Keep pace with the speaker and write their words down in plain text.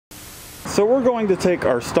So we're going to take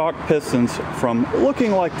our stock pistons from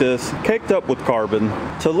looking like this, caked up with carbon,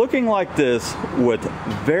 to looking like this with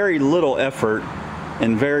very little effort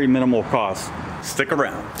and very minimal cost. Stick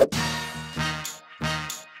around.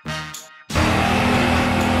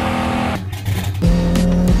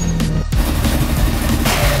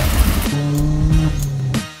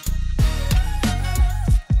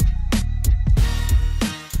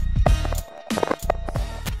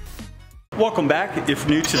 Welcome back. If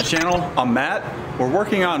new to the channel, I'm Matt. We're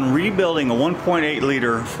working on rebuilding a 1.8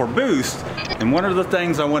 liter for boost, and one of the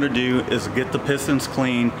things I want to do is get the pistons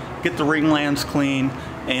clean, get the ring lands clean,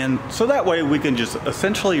 and so that way we can just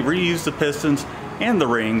essentially reuse the pistons and the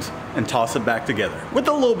rings and toss it back together with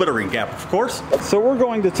a little bit of ring gap, of course. So we're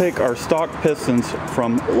going to take our stock pistons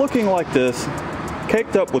from looking like this,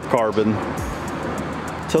 caked up with carbon,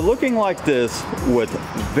 to looking like this with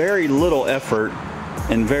very little effort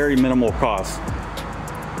and very minimal cost.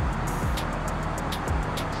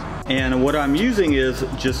 And what I'm using is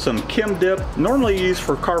just some Chem Dip, normally used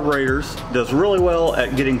for carburetors, does really well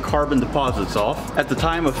at getting carbon deposits off. At the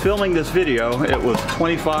time of filming this video, it was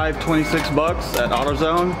 26 bucks at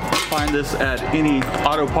AutoZone. Find this at any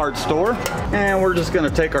auto parts store. And we're just gonna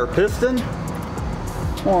take our piston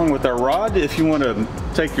along with our rod. If you want to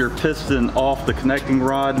take your piston off the connecting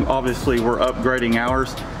rod, obviously we're upgrading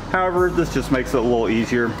ours. However, this just makes it a little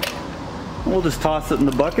easier. We'll just toss it in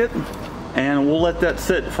the bucket and we'll let that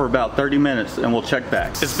sit for about 30 minutes and we'll check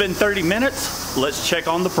back. It's been 30 minutes. Let's check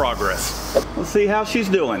on the progress. Let's see how she's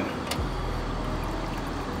doing.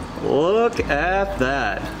 Look at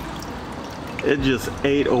that. It just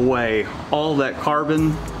ate away all that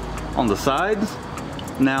carbon on the sides.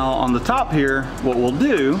 Now on the top here, what we'll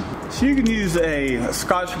do, so you can use a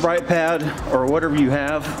Scotch-Brite pad or whatever you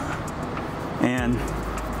have, and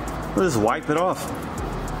we'll just wipe it off.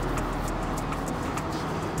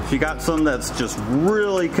 If you got some that's just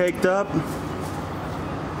really caked up,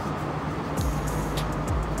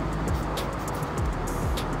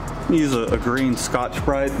 use a green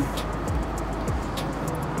Scotch-Brite.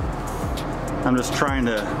 I'm just trying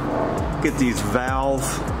to get these valve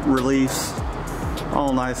reliefs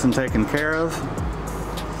all nice and taken care of.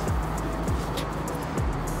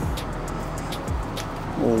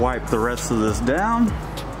 We'll wipe the rest of this down.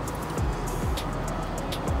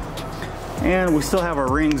 And we still have our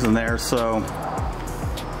rings in there, so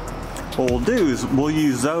what we'll do is we'll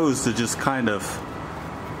use those to just kind of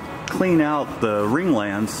clean out the ring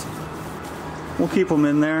lands. We'll keep them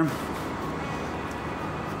in there.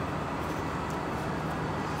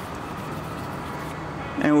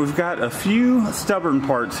 And we've got a few stubborn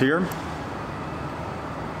parts here,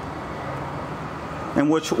 in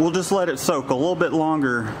which we'll just let it soak a little bit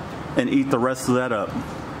longer and eat the rest of that up.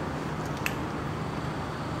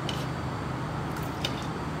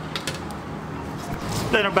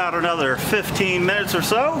 It's been about another 15 minutes or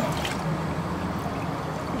so.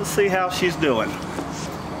 Let's see how she's doing.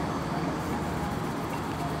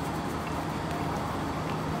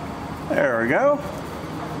 There we go.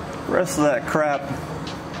 The rest of that crap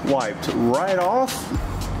wiped right off.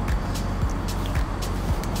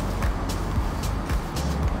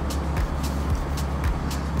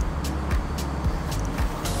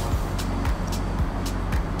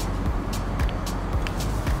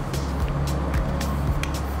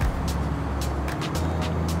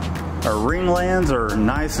 Our ring lands are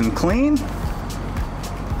nice and clean.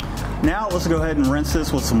 Now let's go ahead and rinse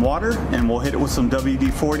this with some water, and we'll hit it with some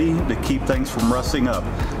WD-40 to keep things from rusting up.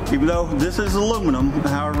 Even though this is aluminum,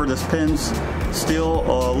 however, this pin's steel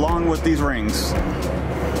along with these rings.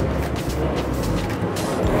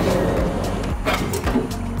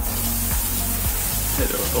 Hit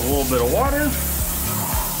it with a little bit of water.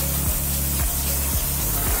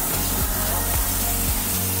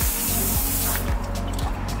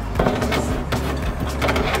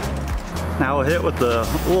 Now we'll hit with the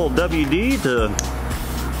little WD to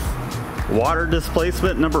water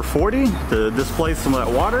displacement number 40 to displace some of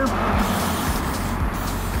that water.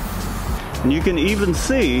 And you can even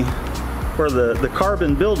see where the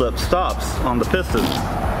carbon buildup stops on the piston.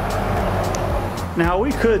 Now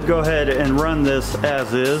we could go ahead and run this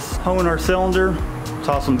as is, hone our cylinder,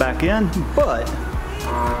 toss them back in, but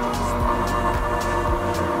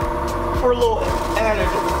for a little added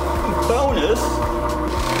bonus,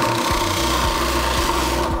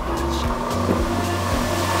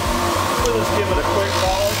 let's give it a quick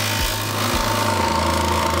polish.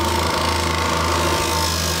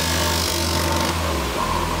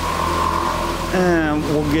 And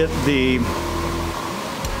we'll get the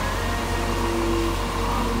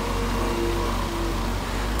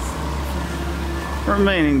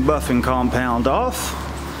remaining buffing compound off.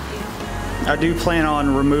 I do plan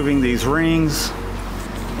on removing these rings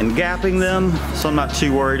and gapping them, so I'm not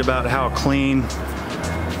too worried about how clean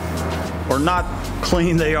or not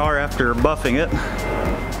clean they are after buffing it.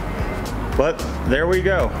 But there we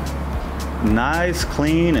go. Nice,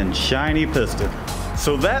 clean, and shiny piston.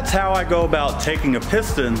 So that's how I go about taking a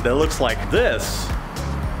piston that looks like this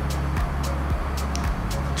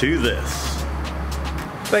to this.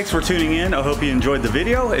 Thanks for tuning in. I hope you enjoyed the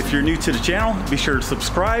video. If you're new to the channel, be sure to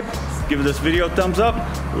subscribe, give this video a thumbs up,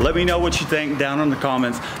 let me know what you think down in the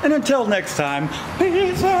comments. And until next time,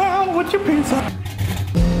 peace out with your pizza.